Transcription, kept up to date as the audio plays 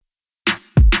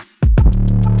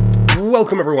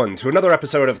Welcome, everyone, to another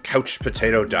episode of Couch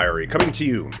Potato Diary, coming to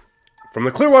you from the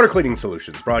Clearwater Cleaning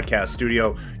Solutions broadcast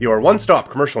studio, your one-stop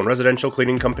commercial and residential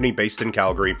cleaning company based in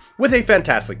Calgary, with a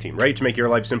fantastic team ready to make your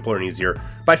life simpler and easier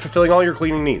by fulfilling all your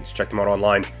cleaning needs. Check them out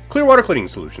online,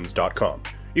 clearwatercleaningsolutions.com.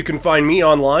 You can find me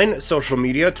online, social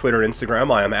media, Twitter,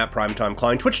 Instagram. I am at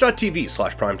PrimetimeKlein,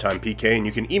 twitch.tv/PrimetimePK, and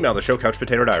you can email the show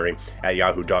couchpotatodiary at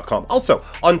yahoo.com. Also,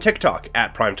 on TikTok,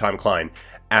 at PrimetimeKlein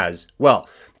as well.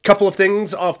 Couple of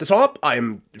things off the top.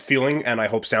 I'm feeling, and I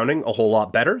hope sounding, a whole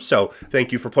lot better, so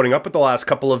thank you for putting up with the last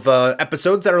couple of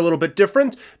episodes that are a little bit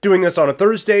different. Doing this on a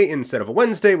Thursday instead of a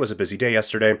Wednesday was a busy day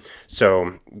yesterday,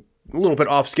 so a little bit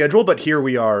off schedule, but here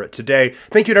we are today.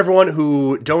 Thank you to everyone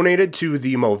who donated to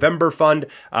the Movember Fund.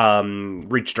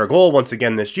 Reached our goal once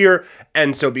again this year,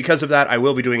 and so because of that, I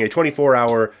will be doing a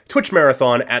 24-hour Twitch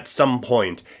marathon at some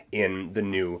point in the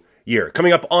new year.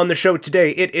 Coming up on the show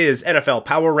today, it is NFL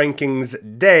Power Rankings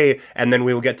Day, and then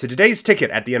we will get to today's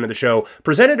ticket at the end of the show,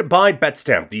 presented by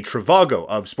Betstamp, the Trivago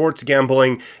of sports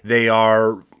gambling. They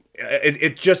are,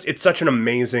 it's such an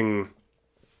amazing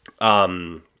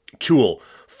tool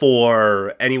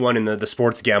for anyone in the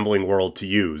sports gambling world to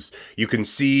use. You can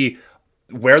see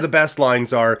where the best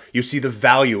lines are, you see the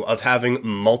value of having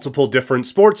multiple different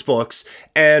sports books,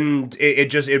 and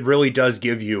it really does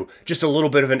give you just a little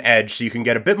bit of an edge so you can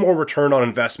get a bit more return on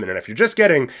investment. And if you're just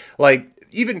getting,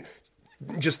 even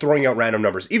just throwing out random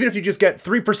numbers, even if you just get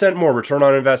 3% more return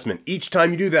on investment each time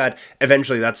you do that,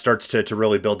 eventually that starts to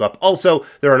really build up. Also,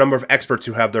 there are a number of experts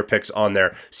who have their picks on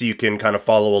there, so you can kind of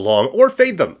follow along or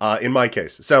fade them, in my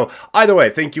case. So either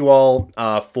way, thank you all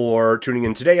for tuning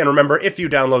in today. And remember, if you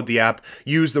download the app,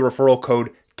 use the referral code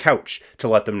COUCH to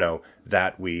let them know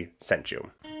that we sent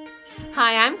you.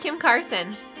 Hi, I'm Kim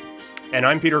Carson. And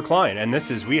I'm Peter Klein, and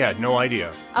this is We Had No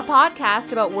Idea, A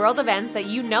podcast about world events that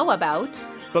you know about,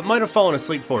 but might have fallen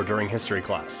asleep for during history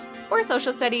class. or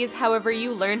social studies, however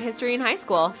you learned history in high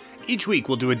school. Each week,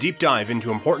 we'll do a deep dive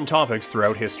into important topics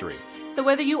throughout history. So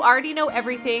whether you already know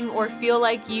everything or feel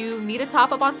like you need a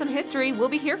top up on some history, we'll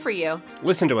be here for you.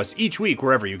 Listen to us each week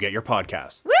wherever you get your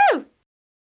podcasts. Woo!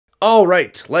 All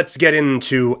right, let's get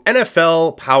into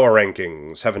NFL Power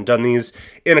Rankings. Haven't done these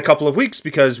in a couple of weeks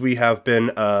because we have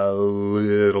been a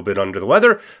little bit under the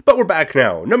weather, but we're back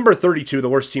now. Number 32, the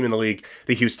worst team in the league,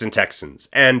 the Houston Texans.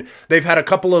 And they've had a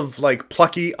couple of,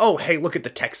 plucky, oh, hey, look at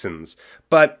the Texans.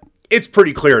 But it's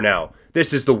pretty clear now,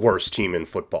 this is the worst team in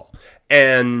football.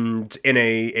 And in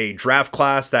a draft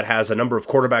class that has a number of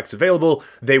quarterbacks available,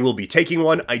 they will be taking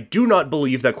one. I do not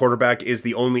believe that quarterback is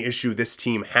the only issue this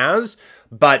team has,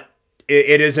 but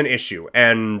it is an issue.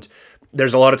 And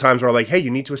there's a lot of times where I'm like, hey,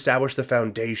 you need to establish the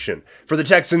foundation. For the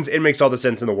Texans, it makes all the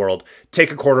sense in the world.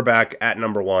 Take a quarterback at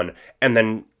number one, and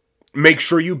then make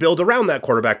sure you build around that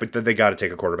quarterback, but they got to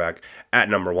take a quarterback at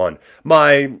number one.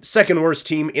 My second worst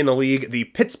team in the league, the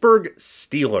Pittsburgh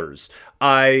Steelers.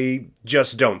 I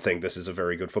just don't think this is a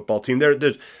very good football team.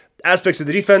 There's aspects of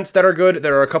the defense that are good.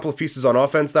 There are a couple of pieces on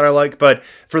offense that I like, but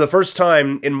for the first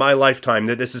time in my lifetime,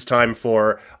 that this is time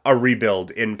for a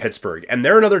rebuild in Pittsburgh. And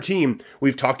they're another team,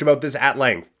 we've talked about this at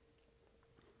length.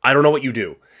 I don't know what you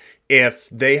do if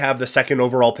they have the second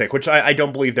overall pick, which I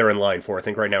don't believe they're in line for. I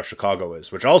think right now Chicago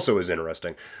is, which also is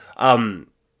interesting.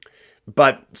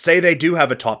 But say they do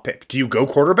have a top pick. Do you go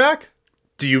quarterback?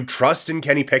 Do you trust in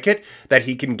Kenny Pickett that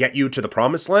he can get you to the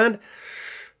promised land?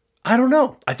 I don't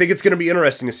know. I think it's going to be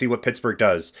interesting to see what Pittsburgh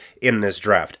does in this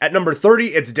draft. At number 30,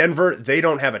 it's Denver. They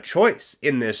don't have a choice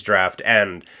in this draft.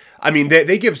 And, I mean,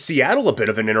 they give Seattle a bit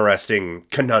of an interesting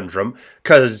conundrum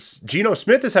because Geno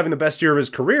Smith is having the best year of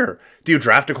his career. Do you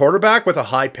draft a quarterback with a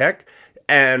high pick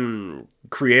and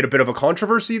create a bit of a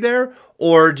controversy there?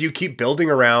 Or do you keep building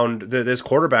around this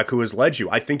quarterback who has led you?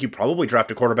 I think you probably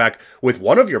draft a quarterback with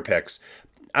one of your picks.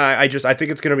 I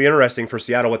think it's going to be interesting for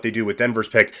Seattle what they do with Denver's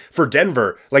pick. For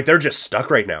Denver, they're just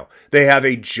stuck right now. They have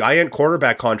a giant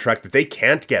quarterback contract that they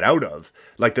can't get out of.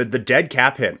 The dead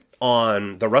cap hit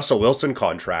on the Russell Wilson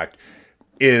contract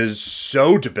is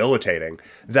so debilitating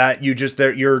that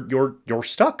you're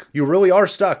stuck. You really are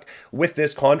stuck with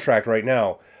this contract right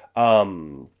now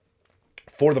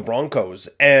for the Broncos.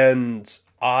 And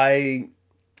I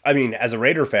mean, as a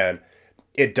Raider fan,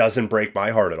 it doesn't break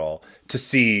my heart at all to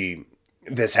see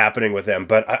this happening with them,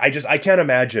 but I can't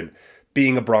imagine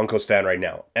being a Broncos fan right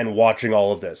now and watching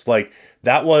all of this.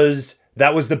 That was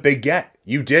the big get.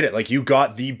 You did it. You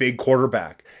got the big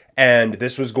quarterback, and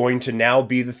this was going to now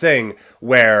be the thing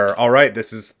where, all right,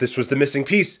 this was the missing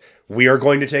piece. We are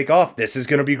going to take off. This is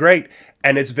going to be great,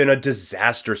 and it's been a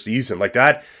disaster season.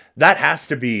 That has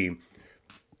to be.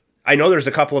 I know there's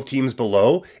a couple of teams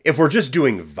below. If we're just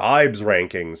doing vibes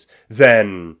rankings,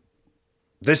 then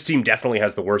This team definitely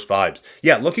has the worst vibes.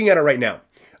 Yeah, looking at it right now,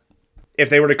 if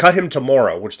they were to cut him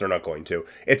tomorrow, which they're not going to,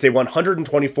 it's a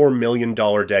 $124 million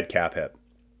dead cap hit.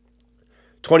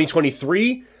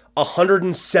 2023,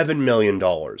 $107 million.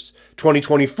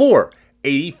 2024,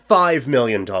 $85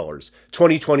 million.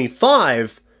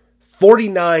 2025,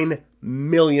 $49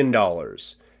 million.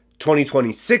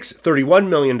 2026, $31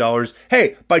 million.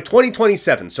 Hey, by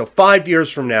 2027, so 5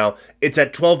 years from now, it's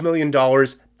at $12 million.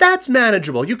 That's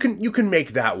manageable. You can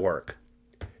make that work.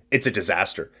 It's a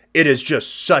disaster. It is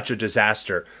just such a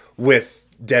disaster with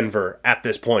Denver at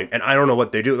this point. And I don't know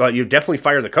what they do. You definitely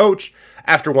fire the coach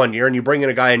after 1 year and you bring in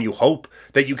a guy and you hope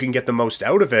that you can get the most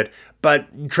out of it. But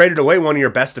you traded away one of your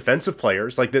best defensive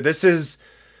players. Like this is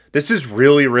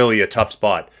really, really a tough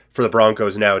spot for the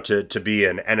Broncos now to be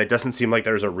in, and it doesn't seem like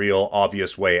there's a real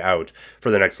obvious way out for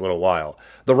the next little while.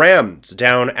 The Rams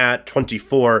down at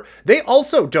 24. They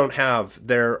also don't have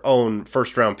their own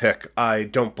first-round pick, I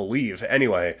don't believe.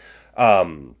 Anyway,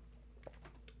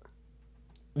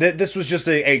 this was just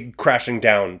a crashing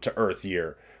down to earth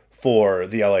year for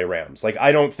the LA Rams. Like,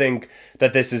 I don't think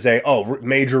that this is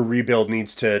major rebuild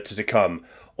needs to come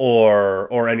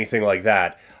or anything like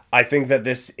that. I think that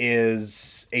this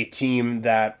is a team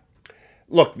that,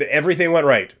 look, everything went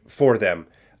right for them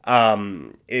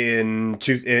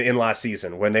in last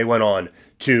season when they went on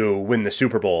to win the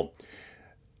Super Bowl.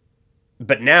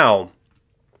 But now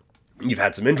you've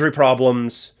had some injury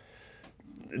problems.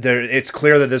 It's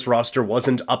clear that this roster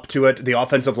wasn't up to it. The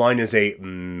offensive line is a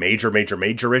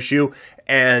major issue,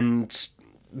 and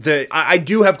I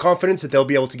do have confidence that they'll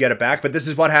be able to get it back. But this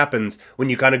is what happens when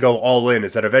you kind of go all in: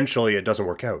 is that eventually it doesn't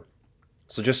work out.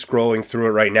 So just scrolling through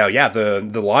it right now, yeah,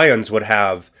 the Lions would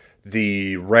have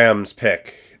the Rams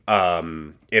pick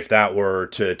if that were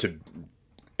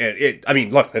I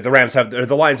mean, look, the Lions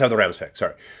have the Rams pick.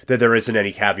 Sorry, that there isn't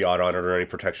any caveat on it or any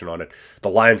protection on it. The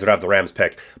Lions would have the Rams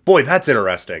pick. Boy, that's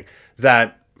interesting.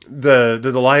 That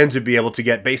the Lions would be able to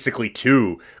get basically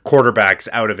 2 quarterbacks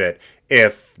out of it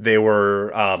if they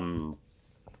were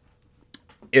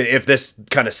if this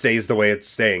kind of stays the way it's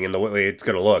staying and the way it's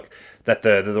going to look. That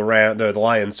the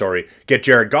Lions, get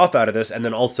Jared Goff out of this, and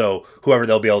then also whoever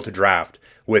they'll be able to draft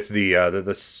with the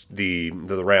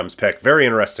Rams pick. Very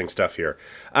interesting stuff here.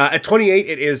 At 28,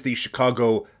 it is the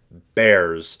Chicago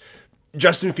Bears.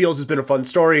 Justin Fields has been a fun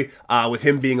story. With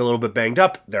him being a little bit banged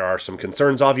up, there are some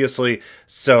concerns, obviously.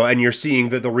 And you're seeing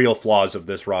the real flaws of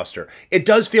this roster. It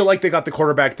does feel like they got the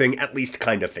quarterback thing at least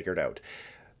kind of figured out.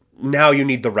 Now you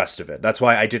need the rest of it. That's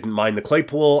why I didn't mind the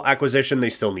Claypool acquisition.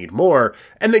 They still need more,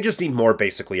 and they just need more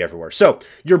basically everywhere. So,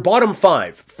 your bottom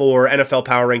 5 for NFL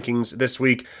Power Rankings this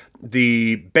week: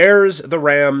 the Bears, the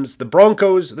Rams, the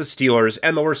Broncos, the Steelers,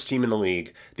 and the worst team in the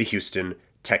league, the Houston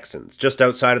Texans. Just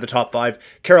outside of the top 5,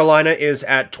 Carolina is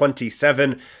at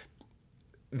 27.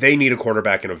 They need a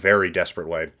quarterback in a very desperate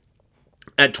way.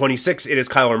 At 26, it is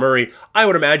Kyler Murray. I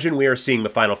would imagine we are seeing the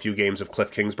final few games of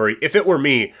Cliff Kingsbury. If it were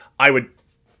me, I would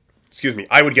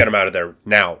get him out of there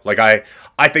now. Like, I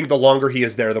think the longer he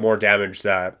is there, the more damage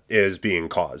that is being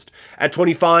caused. At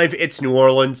 25, it's New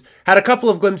Orleans. Had a couple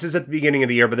of glimpses at the beginning of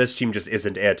the year, but this team just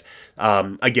isn't it.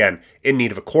 Again, in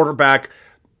need of a quarterback.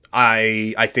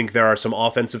 I think there are some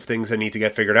offensive things that need to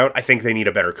get figured out. I think they need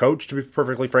a better coach, to be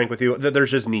perfectly frank with you.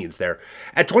 There's just needs there.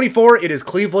 At 24, it is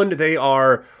Cleveland. They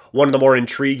are one of the more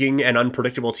intriguing and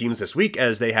unpredictable teams this week,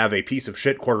 as they have a piece of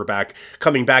shit quarterback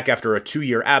coming back after a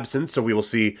 2-year absence, so we will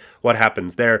see what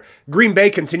happens there. Green Bay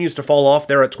continues to fall off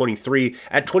there at 23.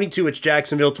 At 22, it's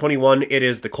Jacksonville. 21, it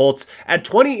is the Colts. At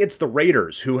 20, it's the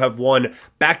Raiders, who have won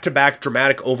back-to-back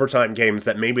dramatic overtime games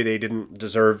that maybe they didn't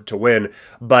deserve to win,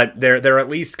 but they're at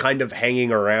least kind of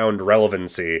hanging around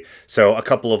relevancy. So a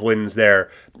couple of wins there,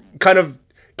 kind of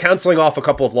canceling off a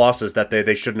couple of losses that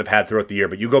they shouldn't have had throughout the year.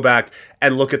 But you go back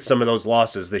and look at some of those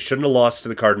losses. They shouldn't have lost to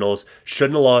the Cardinals,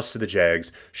 shouldn't have lost to the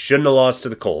Jags, shouldn't have lost to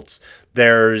the Colts.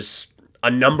 There's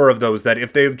a number of those that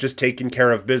if they've just taken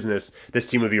care of business, this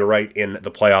team would be right in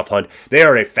the playoff hunt. They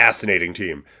are a fascinating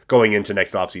team going into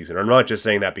next offseason. I'm not just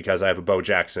saying that because I have a Bo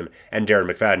Jackson and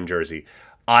Darren McFadden jersey.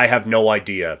 I have no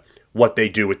idea what they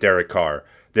do with Derek Carr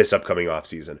this upcoming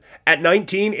offseason. At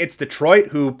 19, it's Detroit,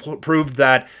 who proved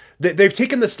that they've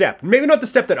taken the step. Maybe not the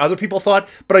step that other people thought,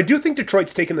 but I do think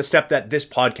Detroit's taken the step that this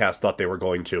podcast thought they were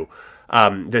going to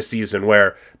this season,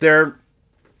 where they're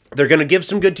going to give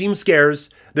some good teams scares.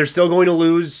 They're still going to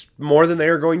lose more than they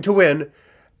are going to win.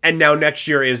 And now next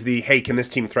year is the, hey, can this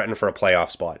team threaten for a playoff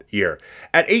spot year?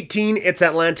 At 18, it's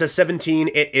Atlanta.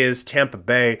 17, it is Tampa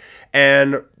Bay.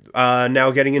 And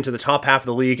now getting into the top half of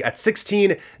the league. At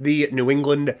 16, the New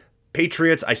England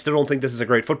Patriots. I still don't think this is a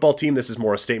great football team. This is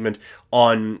more a statement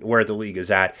on where the league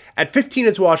is at. At 15,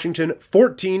 it's Washington.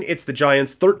 14, it's the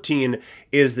Giants. 13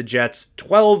 is the Jets.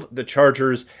 12, the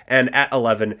Chargers. And at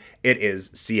 11, it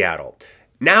is Seattle.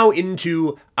 Now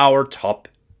into our top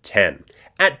 10.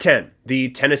 At 10, the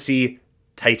Tennessee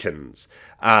Titans.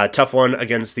 Tough one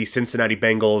against the Cincinnati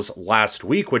Bengals last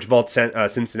week, which vaults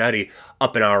Cincinnati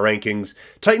up in our rankings.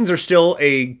 Titans are still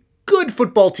a good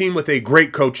football team with a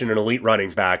great coach and an elite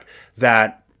running back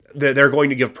that they're going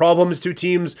to give problems to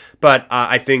teams, but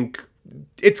I think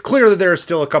it's clear that they're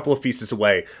still a couple of pieces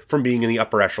away from being in the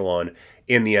upper echelon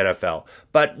in the NFL.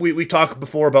 But we talked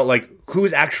before about like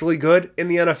who's actually good in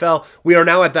the NFL. We are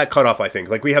now at that cutoff, I think.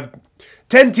 Like we have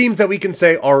 10 teams that we can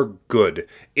say are good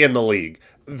in the league.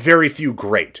 Very few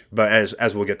great, but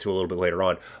as we'll get to a little bit later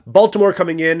on. Baltimore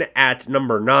coming in at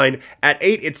number 9. At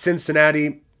 8, it's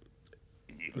Cincinnati.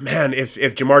 Man, if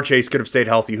Jamar Chase could have stayed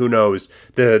healthy, who knows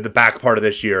the back part of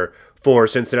this year for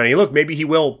Cincinnati. Look, maybe he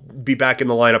will be back in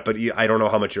the lineup, but I don't know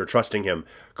how much you're trusting him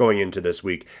going into this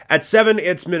week. At 7,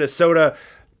 it's Minnesota.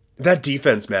 That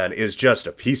defense, man, is just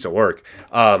a piece of work.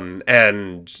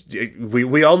 And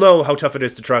we all know how tough it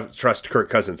is to trust Kirk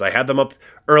Cousins. I had them up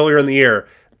earlier in the year,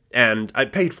 and I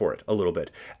paid for it a little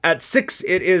bit. At 6,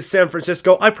 it is San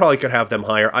Francisco. I probably could have them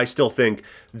higher. I still think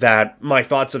that my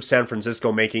thoughts of San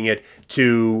Francisco making it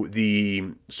to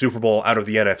the Super Bowl out of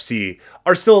the NFC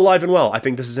are still alive and well. I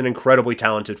think this is an incredibly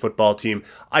talented football team.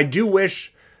 I do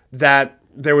wish that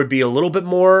there would be a little bit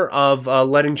more of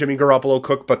letting Jimmy Garoppolo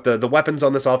cook, but the weapons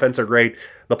on this offense are great.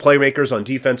 The playmakers on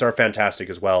defense are fantastic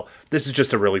as well. This is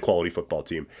just a really quality football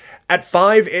team. At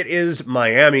 5, it is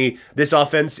Miami. This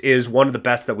offense is one of the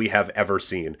best that we have ever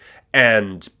seen.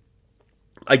 And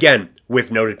again, with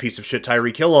noted piece of shit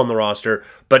Tyreek Hill on the roster,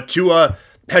 but Tua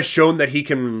has shown that he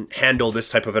can handle this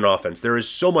type of an offense. There is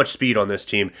so much speed on this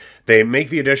team. They make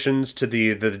the additions to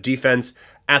the defense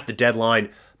at the deadline.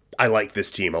 I like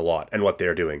this team a lot and what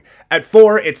they're doing. At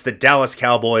 4, it's the Dallas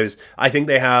Cowboys. I think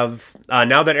they have,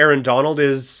 now that Aaron Donald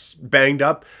is banged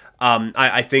up,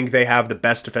 I think they have the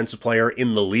best defensive player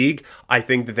in the league. I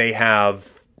think that they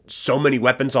have so many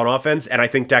weapons on offense, and I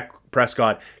think Dak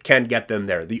Prescott can get them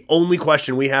there. The only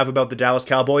question we have about the Dallas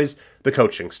Cowboys, the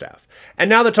coaching staff. And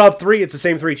now the top 3, it's the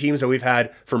same 3 teams that we've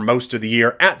had for most of the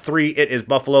year. At 3, it is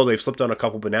Buffalo. They've slipped on a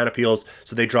couple banana peels,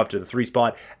 so they dropped to the 3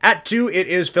 spot. At 2, it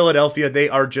is Philadelphia. They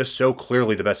are just so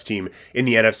clearly the best team in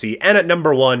the NFC. And at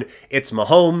number 1, it's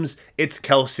Mahomes, it's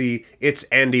Kelsey, it's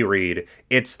Andy Reid,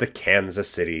 it's the Kansas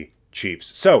City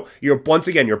Chiefs. So, once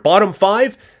again, your bottom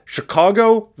 5,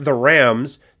 Chicago, the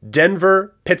Rams,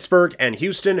 Denver, Pittsburgh, and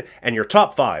Houston, and your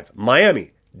top 5,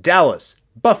 Miami, Dallas,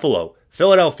 Buffalo,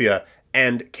 Philadelphia,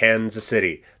 and Kansas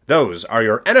City. Those are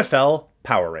your NFL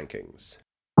power rankings.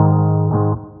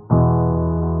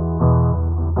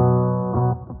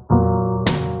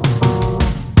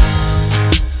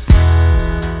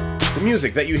 The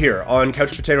music that you hear on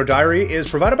Couch Potato Diary is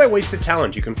provided by Wasted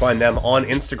Talent. You can find them on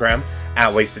Instagram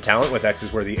at Wasted Talent, with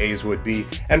X's where the A's would be,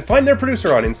 and find their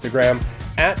producer on Instagram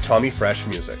at Tommy Fresh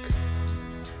Music.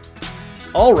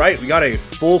 All right, we got a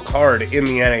full card in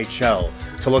the NHL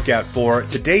to look at for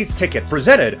today's ticket,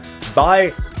 presented by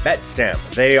BetStamp.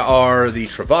 They are the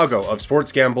Trivago of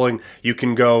sports gambling. You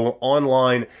can go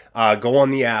online, go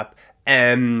on the app,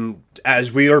 and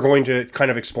as we are going to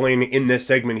kind of explain in this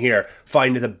segment here,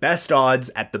 find the best odds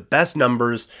at the best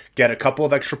numbers, get a couple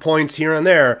of extra points here and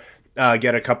there,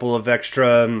 get a couple of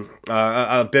extra,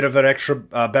 a bit of an extra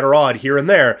better odd here and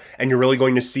there, and you're really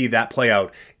going to see that play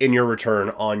out in your return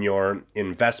on your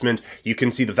investment. You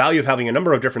can see the value of having a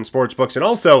number of different sports books, and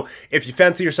also, if you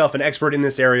fancy yourself an expert in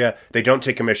this area, they don't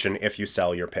take commission if you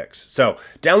sell your picks. So,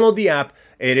 download the app.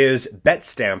 It is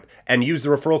BetStamp, and use the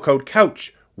referral code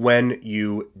COUCH when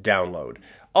you download.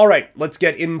 All right, let's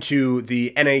get into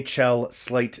the NHL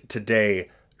slate today,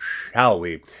 shall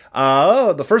we?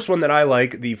 The first one that I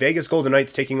like, the Vegas Golden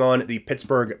Knights taking on the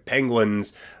Pittsburgh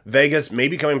Penguins. Vegas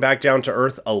maybe coming back down to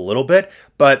earth a little bit,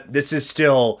 but this is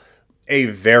still a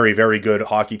very, very good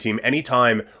hockey team.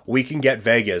 Anytime we can get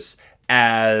Vegas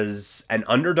as an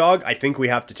underdog, I think we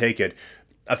have to take it.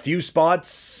 A few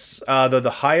spots,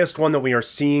 the highest one that we are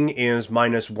seeing is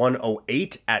minus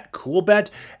 108 at CoolBet,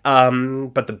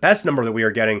 but the best number that we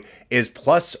are getting is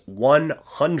plus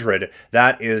 100.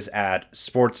 That is at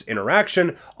Sports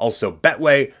Interaction, also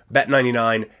Betway,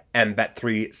 Bet99, and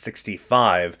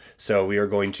Bet365. So we are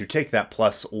going to take that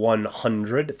plus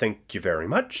 100. Thank you very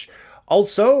much.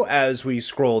 Also, as we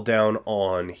scroll down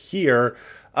on here,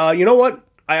 you know what?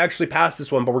 I actually passed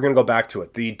this one, but we're going to go back to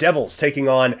it. The Devils taking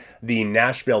on the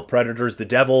Nashville Predators. The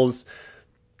Devils,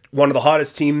 one of the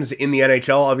hottest teams in the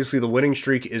NHL. Obviously, the winning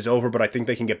streak is over, but I think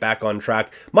they can get back on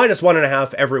track.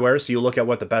 -1.5 everywhere. So you look at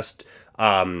what the best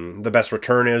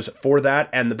return is for that,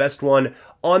 and the best one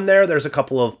on there. There's a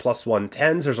couple of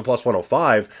 +110s. There's a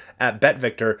 +105 at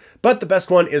BetVictor, but the best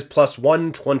one is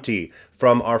 +120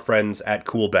 from our friends at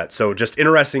Coolbet. So just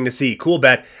interesting to see.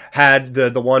 Coolbet had the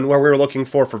one where we were looking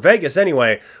for Vegas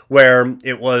anyway, where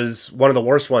it was one of the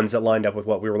worst ones that lined up with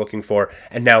what we were looking for.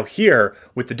 And now here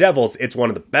with the Devils, it's one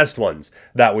of the best ones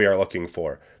that we are looking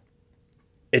for.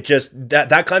 It just,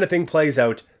 that kind of thing plays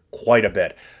out quite a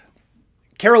bit.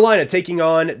 Carolina taking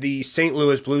on the St.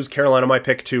 Louis Blues. Carolina, my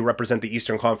pick to represent the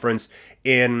Eastern Conference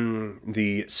in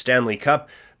the Stanley Cup.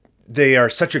 They are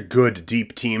such a good,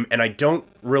 deep team, and I don't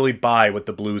really buy what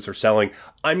the Blues are selling.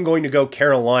 I'm going to go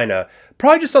Carolina,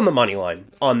 probably just on the money line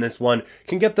on this one.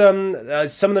 Can get them,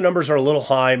 some of the numbers are a little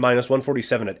high,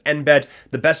 -147 at NBet.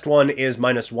 The best one is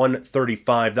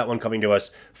 -135, that one coming to us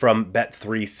from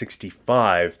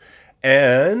Bet365.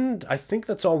 And I think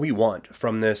that's all we want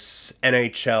from this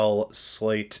NHL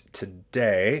slate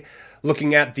today.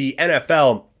 Looking at the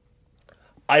NFL,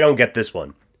 I don't get this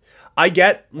one. I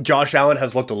get Josh Allen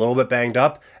has looked a little bit banged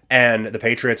up, and the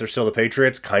Patriots are still the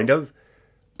Patriots, kind of.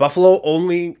 Buffalo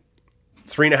only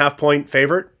 3.5 point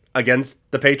favorite against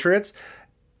the Patriots.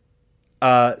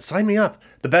 Sign me up.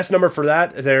 The best number for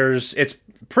that, it's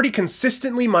pretty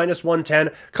consistently -110,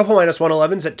 a couple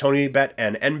 -111s at TonyBet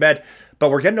and NBet, but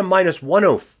we're getting a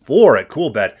 -104 at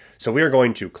Coolbet, so we are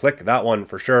going to click that one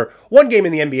for sure. One game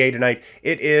in the NBA tonight,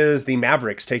 it is the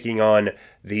Mavericks taking on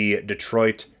the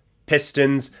Detroit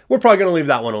Pistons. We're probably going to leave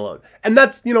that one alone. And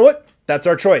that's, you know what? That's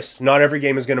our choice. Not every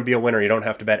game is going to be a winner. You don't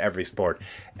have to bet every sport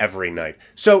every night.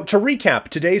 So to recap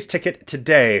today's ticket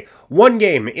today, one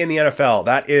game in the NFL,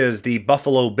 that is the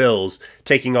Buffalo Bills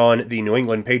taking on the New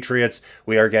England Patriots.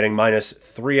 We are getting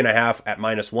 -3.5 at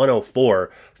 -104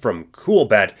 from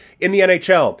Coolbet. In the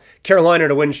NHL, Carolina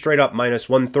to win straight up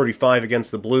 -135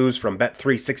 against the Blues from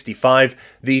Bet365.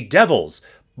 The Devils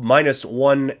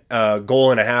 -1 goal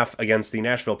and a half against the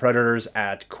Nashville Predators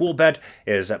at Coolbet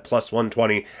is at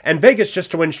 +120. And Vegas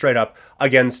just to win straight up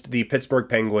against the Pittsburgh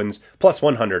Penguins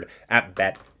 +100 at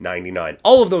Bet99.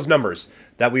 All of those numbers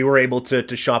that we were able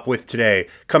to shop with today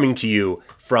coming to you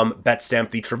from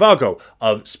BetStamp, the Trivago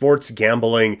of sports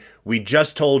gambling. We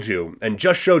just told you and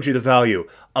just showed you the value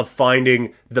of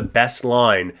finding the best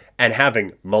line and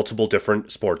having multiple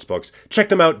different sports books. Check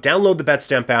them out, download the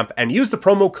BetStamp app, and use the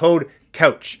promo code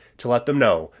COUCH to let them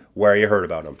know where you heard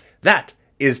about them. That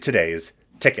is today's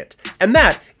ticket. And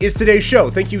that is today's show.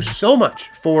 Thank you so much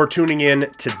for tuning in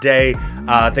today.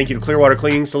 Thank you to Clearwater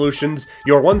Cleaning Solutions,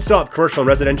 your one-stop commercial and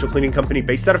residential cleaning company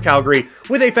based out of Calgary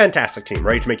with a fantastic team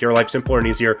ready to make your life simpler and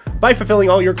easier by fulfilling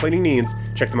all your cleaning needs.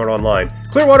 Check them out online,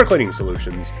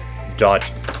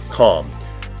 clearwatercleaningsolutions.com.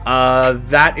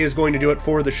 That is going to do it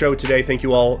for the show today. Thank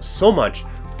you all so much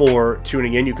for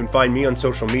tuning in. You can find me on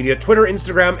social media, Twitter,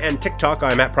 Instagram, and TikTok.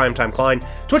 I'm at PrimetimeKlein,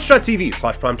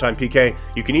 twitch.tv/PrimetimePK.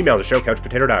 You can email the show,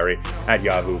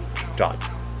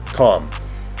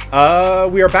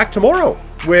 couchpotatodiary@yahoo.com. We are back tomorrow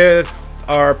with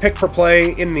our pick per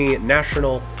play in the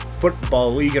National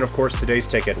Football League, and of course today's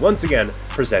ticket, once again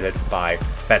presented by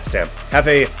BetStamp. Have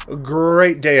a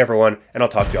great day, everyone, and I'll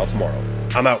talk to y'all tomorrow.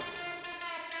 I'm out.